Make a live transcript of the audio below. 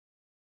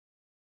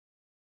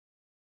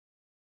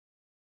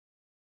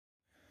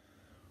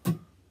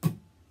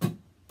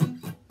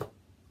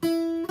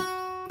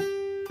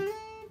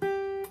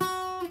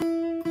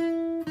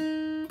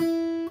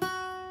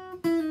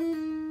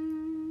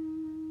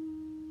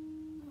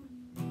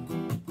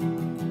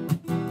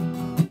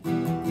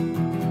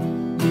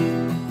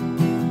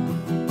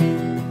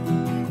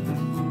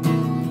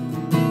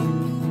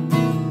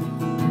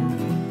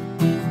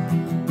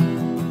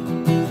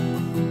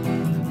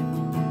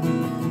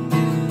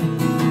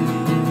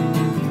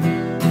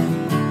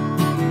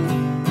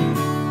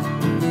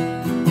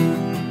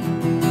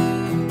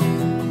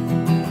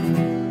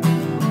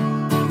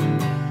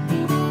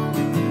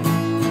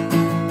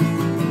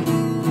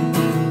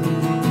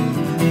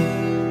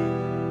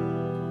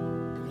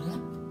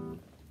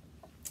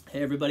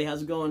Hey everybody,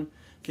 how's it going?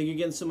 Thank you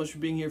again so much for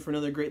being here for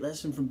another great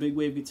lesson from Big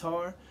Wave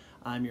Guitar.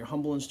 I'm your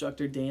humble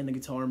instructor, Dan the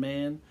Guitar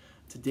Man.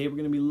 Today we're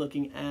going to be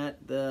looking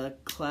at the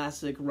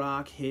classic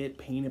rock hit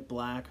Paint It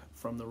Black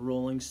from the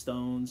Rolling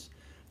Stones.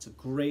 It's a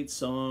great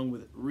song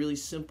with really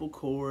simple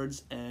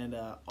chords and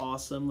an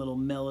awesome little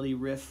melody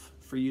riff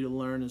for you to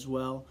learn as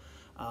well.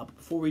 But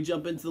before we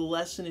jump into the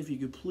lesson, if you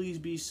could please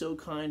be so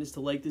kind as to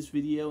like this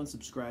video and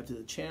subscribe to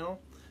the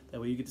channel. That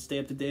way you get to stay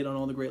up to date on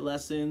all the great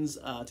lessons,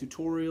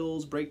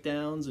 tutorials,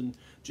 breakdowns, and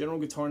general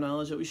guitar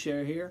knowledge that we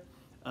share here.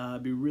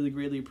 It'd be really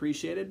greatly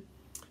appreciated.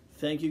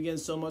 Thank you again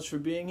so much for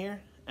being here,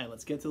 and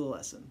let's get to the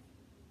lesson.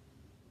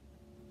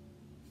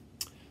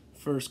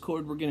 First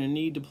chord we're going to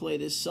need to play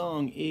this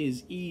song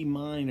is E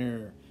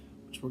minor,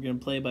 which we're going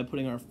to play by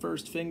putting our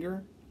first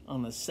finger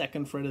on the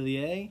second fret of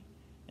the A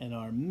and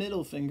our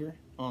middle finger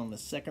on the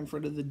second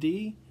fret of the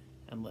D,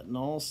 and letting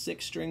all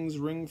 6 strings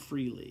ring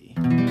freely.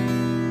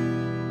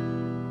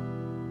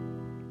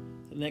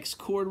 The next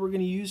chord we're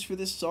going to use for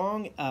this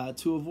song,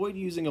 to avoid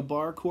using a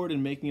bar chord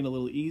and making it a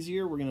little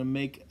easier, we're going to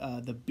make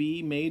the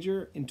B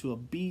major into a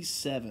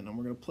B7, and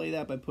we're going to play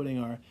that by putting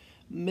our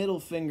middle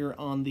finger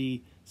on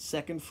the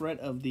second fret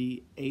of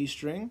the A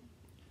string,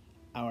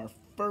 our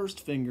first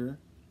finger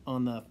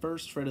on the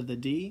first fret of the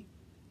D,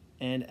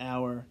 and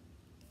our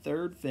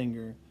third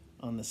finger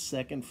on the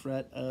second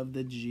fret of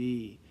the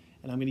G.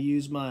 And I'm going to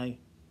use my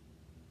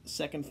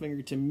second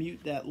finger to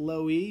mute that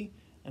low E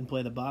and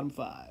play the bottom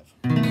 5.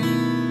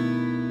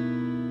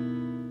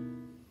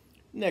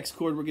 Next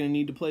chord we're going to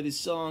need to play this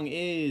song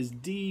is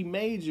D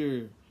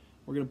major.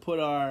 We're going to put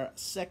our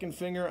second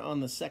finger on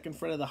the second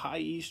fret of the high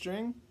E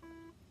string.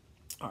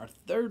 Our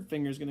third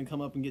finger is going to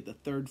come up and get the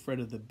third fret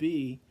of the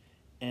B,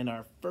 and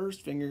our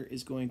first finger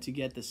is going to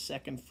get the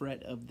second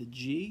fret of the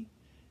G,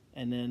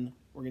 and then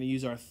we're going to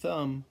use our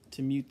thumb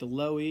to mute the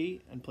low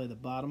E and play the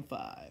bottom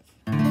 5.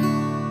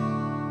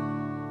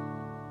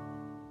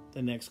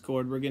 The next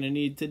chord we're going to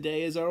need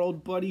today is our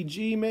old buddy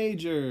G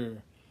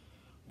major.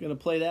 We're going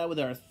to play that with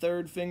our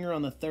third finger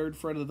on the third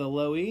fret of the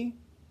low E,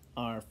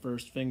 our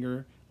first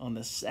finger on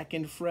the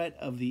second fret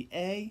of the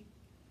A,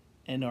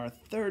 and our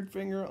third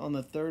finger on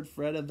the third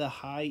fret of the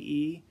high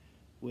E,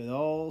 with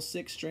all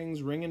 6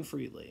 strings ringing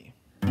freely.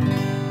 The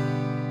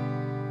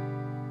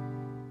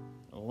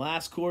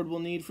last chord we'll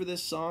need for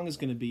this song is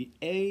going to be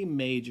A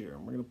major.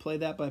 We're going to play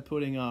that by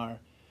putting our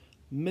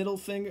middle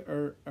finger,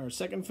 or our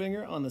second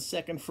finger, on the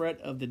second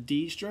fret of the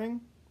D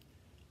string,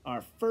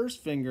 our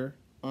first finger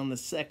on the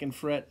second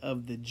fret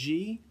of the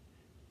G,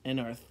 and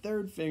our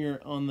third finger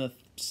on the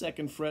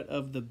second fret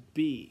of the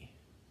B.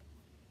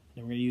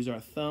 Then we're going to use our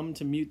thumb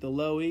to mute the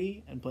low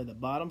E and play the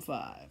bottom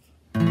 5.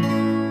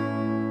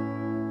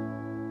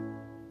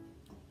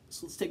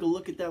 So let's take a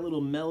look at that little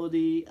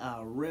melody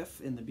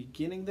riff in the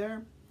beginning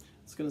there.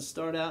 It's going to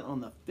start out on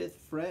the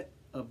 5th fret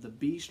of the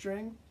B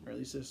string, or at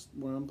least that's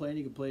where I'm playing.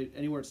 You can play it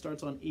anywhere it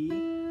starts on E.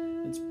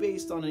 It's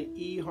based on an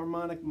E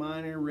harmonic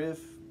minor riff.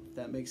 If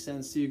that makes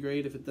sense to you,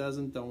 great. If it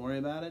doesn't, don't worry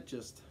about it.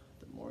 Just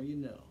the more you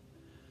know.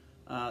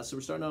 So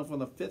we're starting off on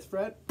the 5th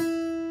fret,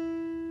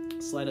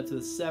 slide up to the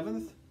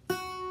 7th,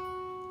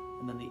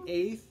 and then the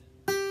 8th,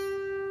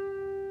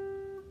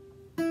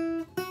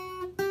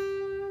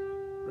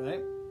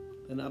 right?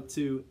 Then up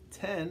to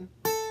 10,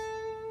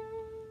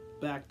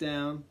 back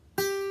down,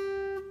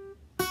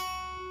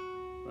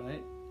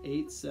 right?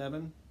 8,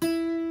 7.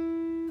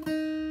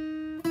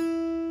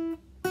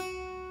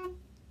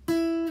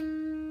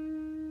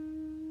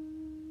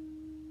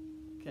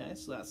 Okay,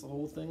 so that's the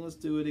whole thing. Let's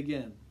do it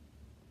again.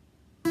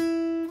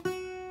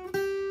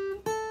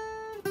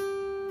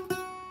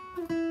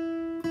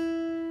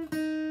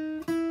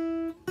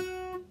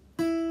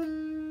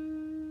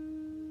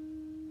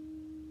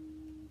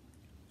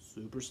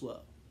 Super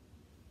slow.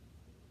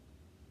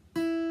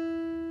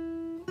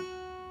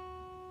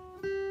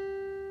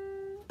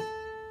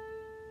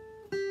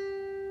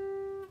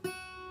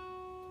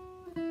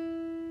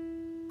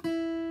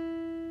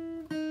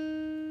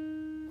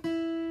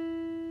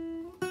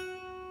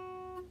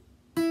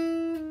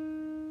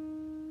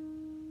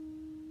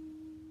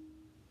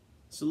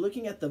 So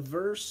looking at the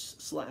verse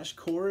slash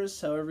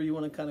chorus, however you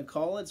want to kind of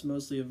call it, it's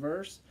mostly a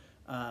verse.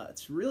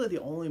 It's really the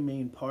only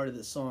main part of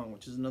the song,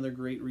 which is another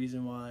great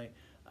reason why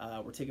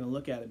we're taking a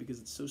look at it,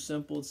 because it's so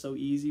simple, it's so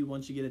easy.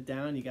 Once you get it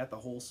down, you got the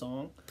whole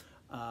song.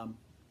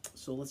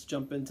 So let's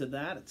jump into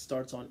that. It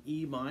starts on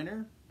E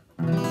minor,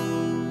 right,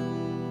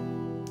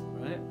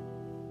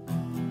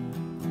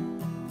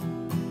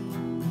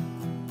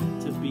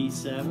 to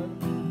B7,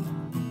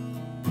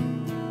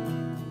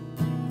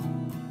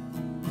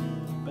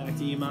 back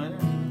to E minor,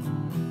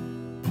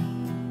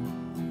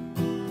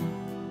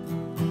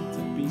 to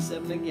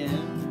B7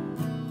 again,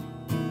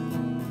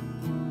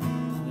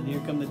 and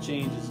here come the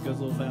changes. It goes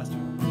a little faster.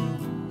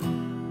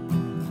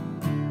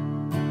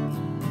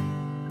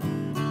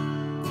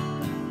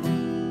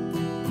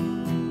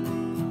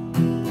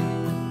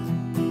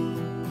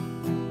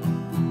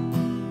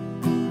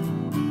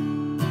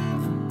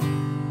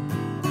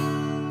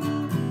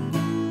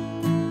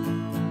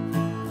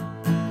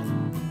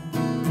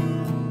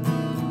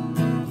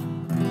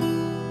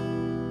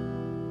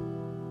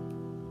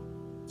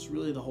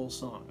 really the whole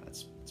song.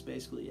 That's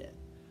basically it.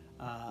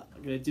 I'm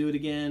going to do it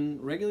again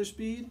regular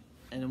speed,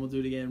 and then we'll do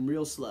it again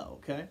real slow,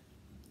 okay?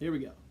 Here we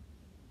go.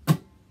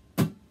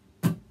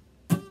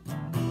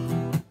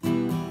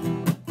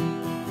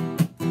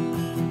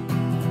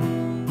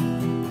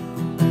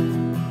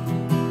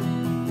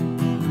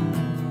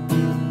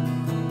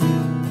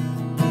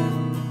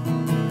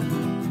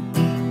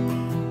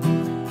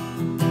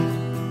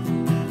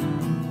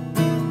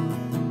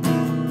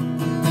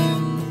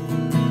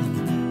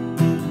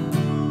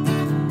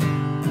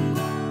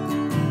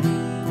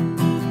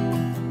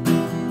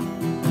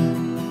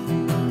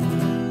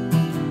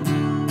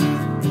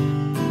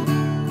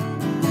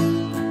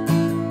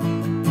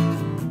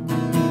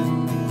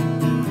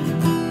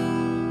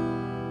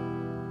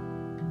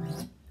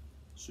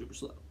 Super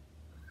slow.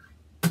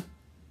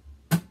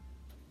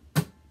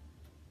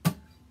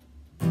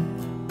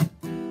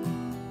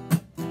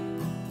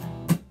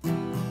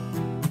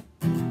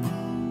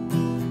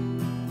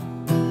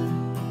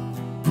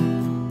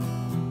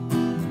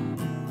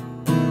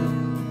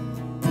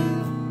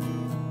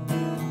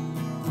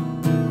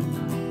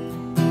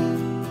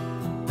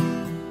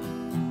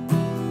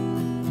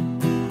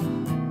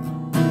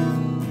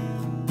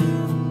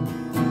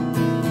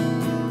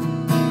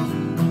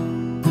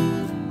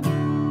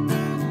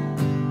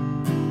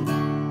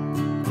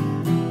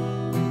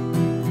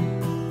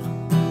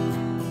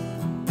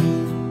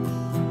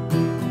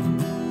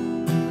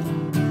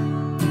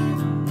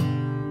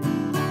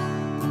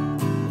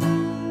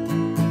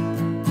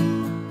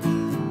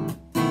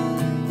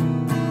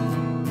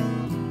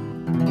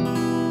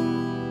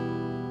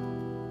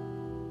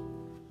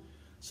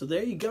 So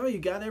there you go. You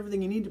got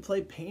everything you need to play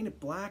Paint It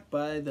Black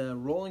by the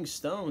Rolling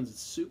Stones. It's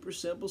super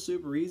simple,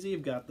 super easy.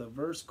 You've got the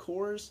verse,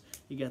 chorus.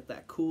 You got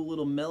that cool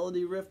little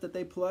melody riff that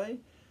they play.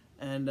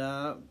 And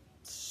I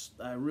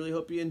really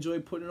hope you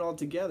enjoy putting it all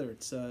together.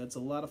 It's a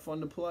lot of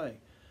fun to play.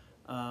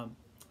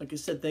 Like I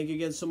said, thank you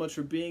again so much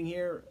for being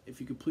here.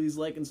 If you could please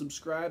like and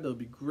subscribe, that would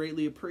be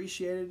greatly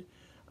appreciated.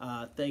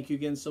 Thank you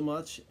again so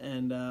much,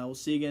 and we'll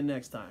see you again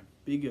next time.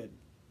 Be good.